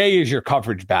Gay is your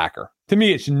coverage backer. To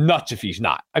me, it's nuts if he's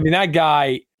not. I mean, that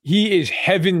guy, he is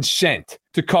heaven sent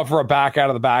to cover a back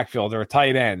out of the backfield or a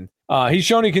tight end. He's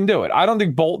shown he can do it. I don't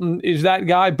think Bolton is that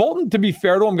guy. Bolton, to be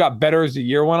fair to him, got better as the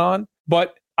year went on.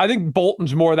 But I think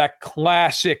Bolton's more that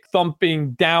classic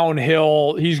thumping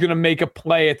downhill. He's going to make a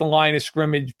play at the line of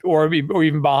scrimmage or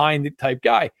even behind it type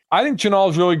guy. I think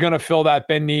Chenal's really going to fill that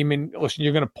Ben Neiman. Listen,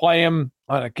 you're going to play him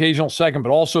on occasional second, but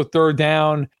also 3rd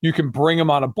down. You can bring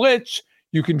him on a blitz.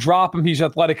 You can drop him. He's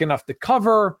athletic enough to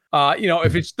cover.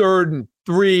 If it's 3rd and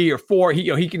 3 or 4,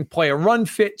 he can play a run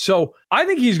fit. So I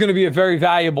think he's going to be a very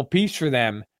valuable piece for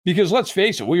them because let's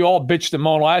face it, we all bitched and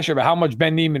moaned last year about how much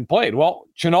Ben Neiman played. Well,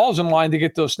 Chenal's in line to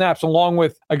get those snaps along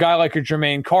with a guy like a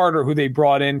Jermaine Carter who they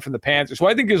brought in from the Panthers. So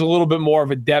I think is a little bit more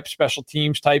of a depth special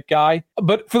teams type guy.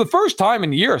 But for the first time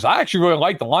in years, I actually really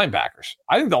like the linebackers.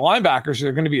 I think the linebackers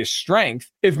are going to be a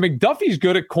strength. If McDuffie's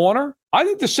good at corner, I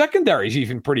think the secondary is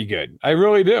even pretty good. I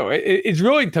really do. It's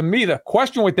really, to me, the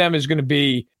question with them is going to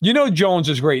be, Jones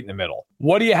is great in the middle.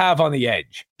 What do you have on the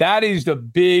edge? That is the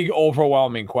big,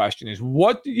 overwhelming question is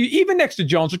even next to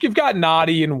Jones, look, you've got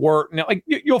Noddy and Wirt, and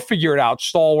you'll figure it out.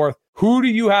 Stallworth. Who do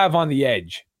you have on the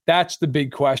edge? That's the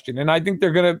big question. And I think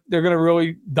they're gonna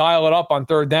really dial it up on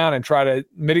 3rd down and try to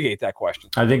mitigate that question.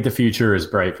 I think the future is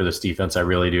bright for this defense. I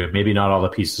really do. Maybe not all the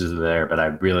pieces are there, but I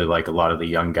really like a lot of the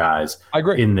young guys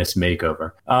in this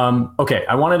makeover. Okay,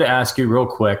 I wanted to ask you real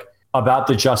quick about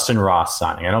the Justin Ross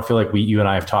signing. I don't feel like you and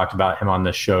I have talked about him on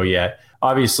this show yet.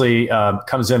 Obviously,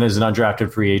 comes in as an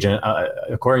undrafted free agent.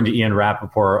 According to Ian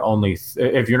Rappaport,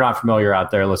 if you're not familiar out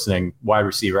there listening, wide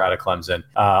receiver out of Clemson,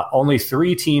 only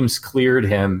 3 teams cleared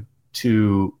him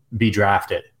to be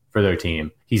drafted for their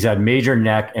team. He's had major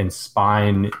neck and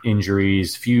spine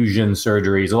injuries, fusion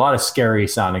surgeries, a lot of scary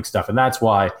sounding stuff. And that's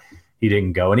why he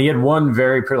didn't go. And he had one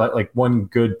one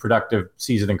good productive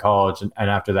season in college. And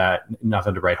after that,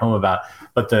 nothing to write home about.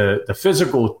 But the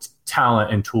physical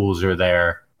talent and tools are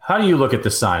there. How do you look at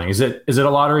the signing? Is it a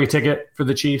lottery ticket for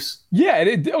the Chiefs? Yeah,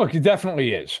 it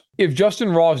definitely is. If Justin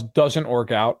Ross doesn't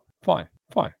work out, fine.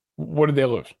 What did they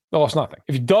lose? They lost nothing.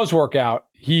 If he does work out,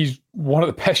 he's one of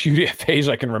the best UDFAs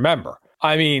I can remember.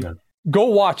 I mean, Go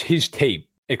watch his tape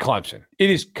at Clemson. It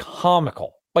is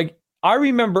comical. Like, I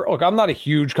remember, look, I'm not a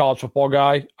huge college football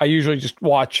guy. I usually just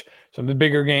watch some of the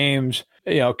bigger games,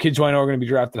 kids who I know are going to be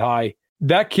drafted high.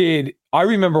 That kid, I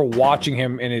remember watching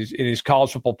him in his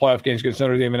college football playoff games against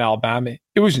Notre Dame and Alabama.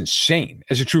 It was insane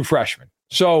as a true freshman.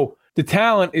 So the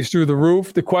talent is through the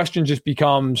roof. The question just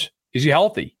becomes, is he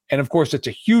healthy? And of course, that's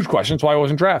a huge question. That's why I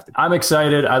wasn't drafted. I'm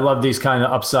excited. I love these kind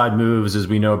of upside moves, as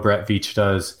we know Brett Veach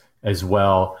does as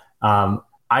well.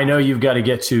 I know you've got to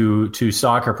get to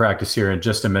soccer practice here in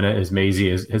just a minute, as Maisie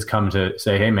has come to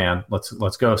say, hey, man, let's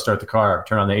go start the car,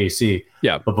 turn on the AC.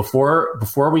 Yeah. But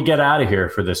before we get out of here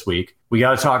for this week, we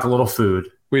got to talk a little food.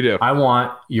 We do. I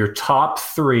want your top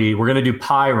 3. We're going to do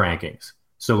pie rankings.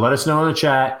 So let us know in the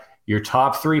chat your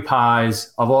top 3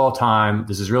 pies of all time.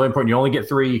 This is really important. You only get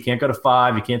 3. You can't go to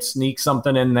 5. You can't sneak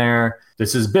something in there.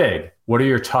 This is big. What are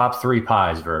your top 3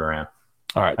 pies, Verderam?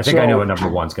 All right. I think I know what number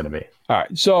 1's going to be. All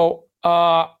right. So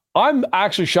I'm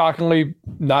actually shockingly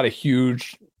not a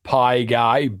huge pie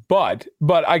guy, but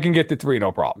I can get to 3,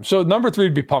 no problem. So number 3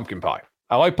 would be pumpkin pie.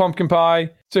 I like pumpkin pie.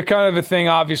 It's a kind of a thing,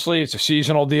 obviously. It's a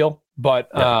seasonal deal, but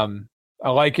I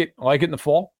like it. I like it in the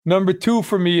fall. Number 2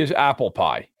 for me is apple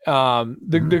pie.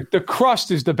 The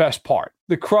crust is the best part.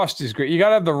 The crust is great. You got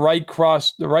to have the right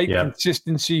crust, the right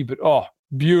consistency, but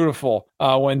beautiful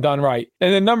when done right.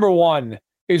 And then number 1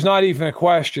 is not even a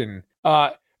question.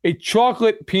 A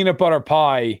chocolate peanut butter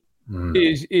pie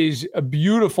is a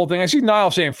beautiful thing. I see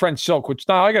Niall saying French silk, which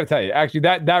Niall, I got to tell you, actually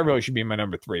that really should be my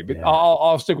number 3. But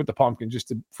I'll stick with the pumpkin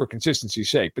just for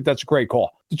consistency's sake. But that's a great call.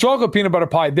 The chocolate peanut butter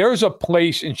pie. There's a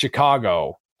place in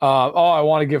Chicago. I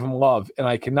want to give them love, and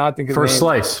I cannot think of the name.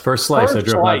 First Slice. I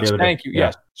drove by the other day. Thank you. Yeah.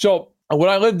 Yes. So when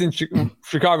I lived in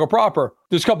Chicago proper,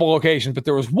 there's a couple locations, but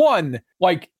there was one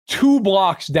like 2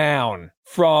 blocks down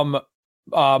from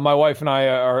my wife and I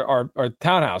our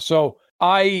townhouse. So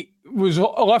I was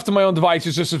left to my own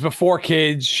devices. This was before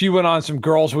kids. She went on some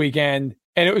girls' weekend,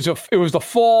 and it was the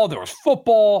fall. There was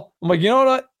football. I'm like, you know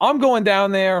what? I'm going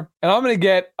down there, and I'm going to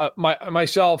get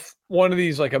myself one of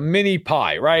these, like a mini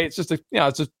pie, right? It's just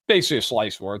it's just basically a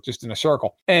slice for it, just in a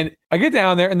circle. And I get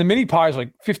down there, and the mini pie is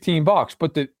like $15,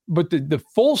 but the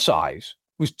full size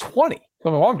was $20. So I'm like,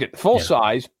 well, I'm getting the full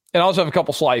size. And I also have a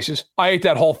couple slices. I ate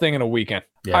that whole thing in a weekend.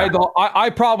 Yeah. I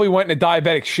probably went in a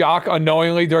diabetic shock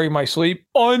unknowingly during my sleep.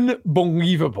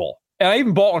 Unbelievable. And I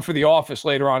even bought one for the office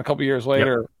later on, a couple years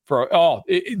later.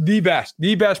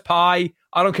 The best pie.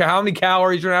 I don't care how many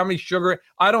calories or how many sugar.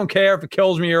 I don't care if it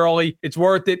kills me early. It's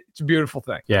worth it. It's a beautiful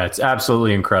thing. Yeah, it's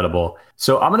absolutely incredible.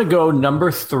 So I'm going to go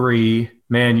number 3.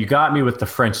 Man, you got me with the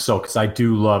French silk because I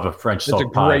do love a French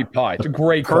silk pie. It's a great pie. It's a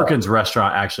great Perkins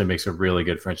restaurant actually makes a really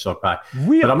good French silk pie.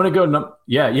 Really? But I'm going to go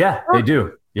they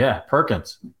do. Yeah,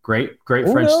 Perkins. Great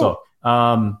French silk.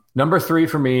 Number 3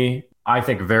 for me, I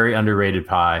think very underrated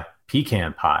pie,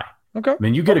 pecan pie. Okay. I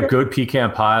mean, you get a good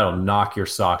pecan pie, it'll knock your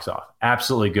socks off.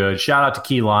 Absolutely good. Shout out to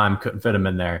Key Lime. Couldn't fit them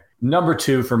in there. Number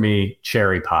 2 for me,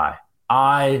 cherry pie.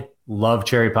 I love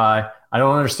cherry pie. I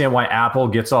don't understand why apple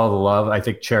gets all the love. I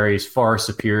think cherry is far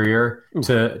superior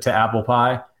to apple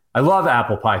pie. I love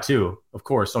apple pie too, of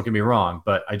course. Don't get me wrong.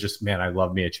 But I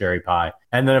love me a cherry pie.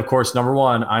 And then, of course, number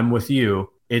 1, I'm with you.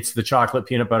 It's the chocolate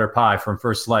peanut butter pie from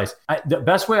First Slice. The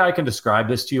best way I can describe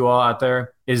this to you all out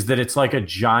there is that it's like a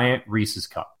giant Reese's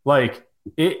cup. Like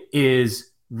it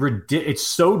is it's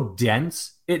so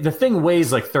dense. The thing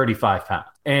weighs like 35 pounds.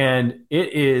 And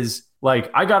it is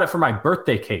like, I got it for my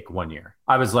birthday cake one year.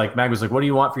 I was like, Mag was like, what do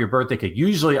you want for your birthday cake?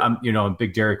 Usually I'm a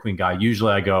big Dairy Queen guy.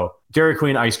 Usually I go Dairy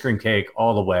Queen ice cream cake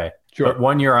all the way. Sure. But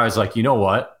one year I was like, you know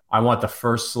what? I want the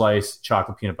First Slice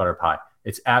chocolate peanut butter pie.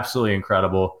 It's absolutely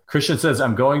incredible. Christian says,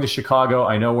 I'm going to Chicago.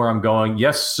 I know where I'm going.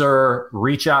 Yes, sir.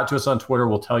 Reach out to us on Twitter.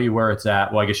 We'll tell you where it's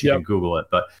at. Well, I guess you can Google it,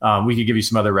 but we could give you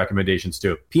some other recommendations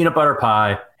too. Peanut butter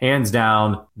pie, hands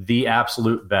down, the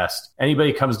absolute best.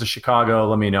 Anybody comes to Chicago,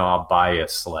 let me know. I'll buy you a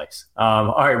slice.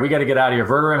 All right, we got to get out of here.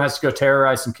 Verderam has to go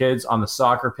terrorize some kids on the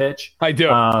soccer pitch. I do.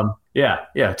 Time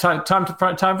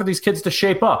for these kids to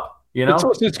shape up. You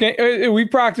know, we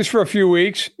practiced for a few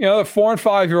weeks. The 4 and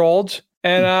 5-year-olds.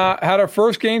 And had our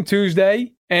first game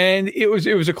Tuesday, and it was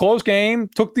a close game.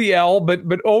 Took the L, but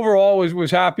overall was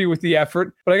happy with the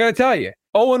effort. But I got to tell you,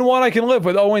 0-1 I can live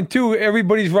with. 0-2,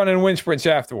 everybody's running wind sprints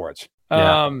afterwards.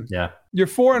 You're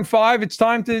 4 and 5. It's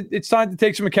time to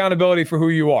take some accountability for who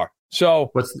you are.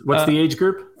 So what's the age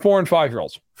group? 4 and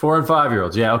 5-year-olds. 4 and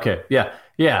 5-year-olds. Yeah. Okay. Yeah.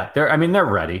 Yeah, they're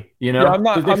ready. I'm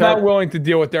not willing to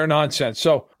deal with their nonsense.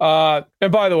 So,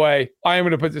 and by the way, I'm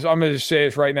going to just say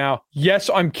this right now. Yes,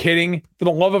 I'm kidding. For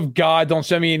the love of God, don't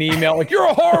send me an email like you're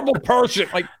a horrible person.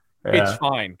 Like it's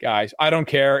fine, guys. I don't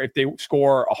care if they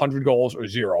score 100 goals or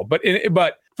 0. But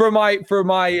for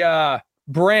my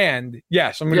brand,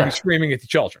 yes, I'm going to be screaming at the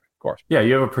children. Of course. Yeah,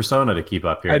 you have a persona to keep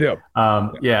up here. I do.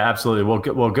 Yeah, absolutely.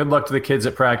 Well, good luck to the kids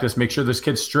at practice. Make sure those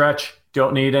kids stretch.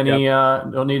 Don't need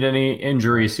any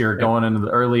injuries here going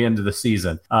early into the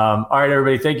season. All right,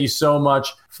 everybody. Thank you so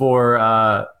much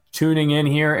for tuning in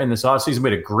here in this offseason. We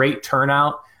had a great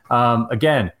turnout.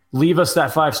 Again, leave us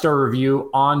that 5-star review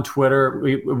on Twitter.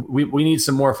 We need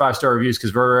some more 5-star reviews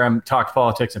because Verderame talked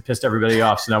politics and pissed everybody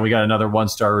off. So now we got another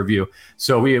 1-star review.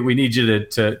 So we need you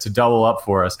to double up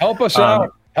for us. Help us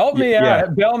out. Help me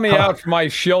out. Bail me out for my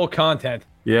shill content.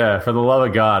 Yeah, for the love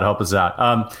of God, help us out.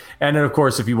 And then, of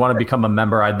course, if you want to become a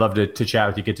member, I'd love to chat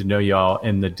with you, get to know y'all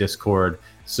in the Discord.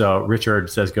 So Richard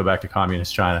says go back to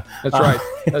communist China. That's right.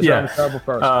 That's yeah. right. Terrible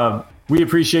person. We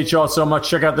appreciate y'all so much.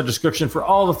 Check out the description for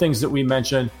all the things that we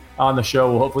mentioned on the show.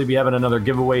 We'll hopefully be having another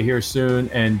giveaway here soon.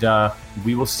 And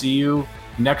we will see you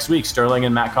next week. Sterling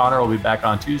and Matt Connor will be back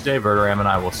on Tuesday. Verderame and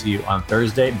I will see you on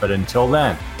Thursday. But until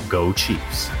then, go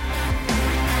Chiefs.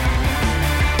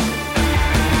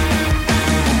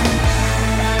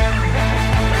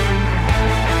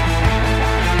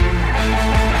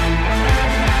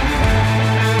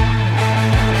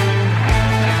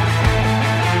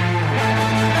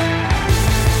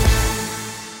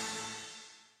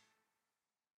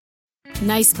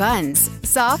 Nice buns,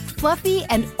 soft, fluffy,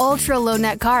 and ultra-low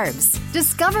net carbs.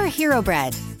 Discover Hero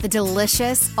Bread, the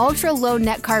delicious ultra-low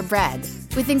net carb bread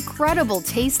with incredible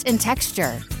taste and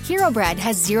texture. Hero Bread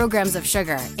has 0 grams of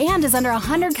sugar and is under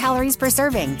 100 calories per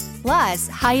serving. Plus,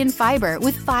 high in fiber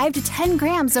with 5 to 10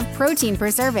 grams of protein per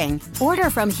serving.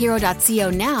 Order from hero.co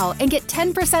now and get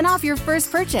 10% off your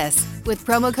first purchase with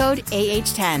promo code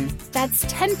AH10. That's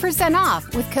 10%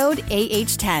 off with code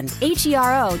AH10.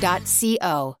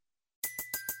 HERO.co.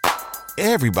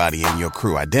 Everybody in your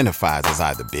crew identifies as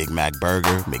either Big Mac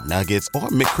Burger, McNuggets, or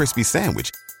McCrispy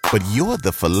Sandwich. But you're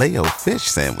the Filet-O-Fish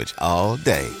Sandwich all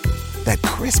day. That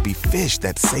crispy fish,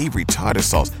 that savory tartar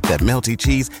sauce, that melty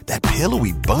cheese, that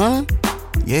pillowy bun.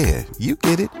 Yeah, you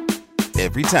get it.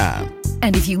 Every time.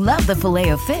 And if you love the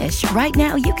Filet-O-Fish, right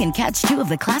now you can catch 2 of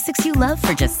the classics you love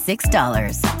for just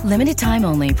 $6. Limited time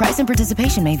only. Price and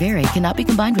participation may vary. Cannot be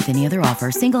combined with any other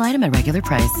offer. Single item at regular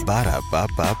price.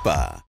 Ba-da-ba-ba-ba.